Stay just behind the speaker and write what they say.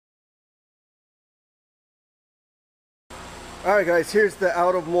Alright guys, here's the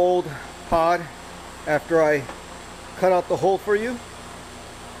out of mold pod after I cut out the hole for you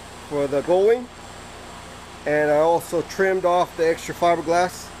for the gull wing, and I also trimmed off the extra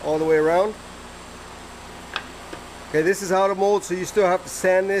fiberglass all the way around. Okay, this is out of mold, so you still have to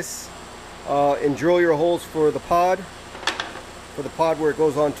sand this and drill your holes for the pod where it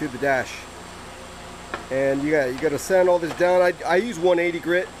goes onto the dash. And you got to sand all this down. I use 180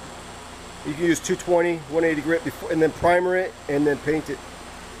 grit. You can use 220, 180 grit before, and then primer it and then paint it.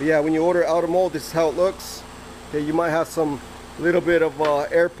 But yeah, when you order out of mold, this is how it looks. Okay, you might have some little bit of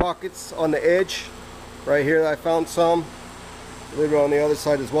air pockets on the edge. Right here, I found some. A little bit on the other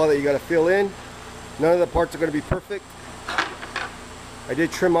side as well that you got to fill in. None of the parts are going to be perfect. I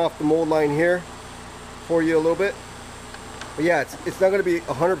did trim off the mold line here for you a little bit. But yeah, it's not going to be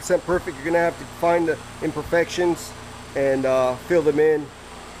 100% perfect. You're going to have to find the imperfections and fill them in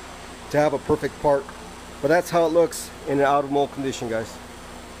to have a perfect part. But that's how it looks in an out of mold condition, guys.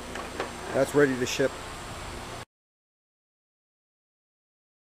 That's ready to ship.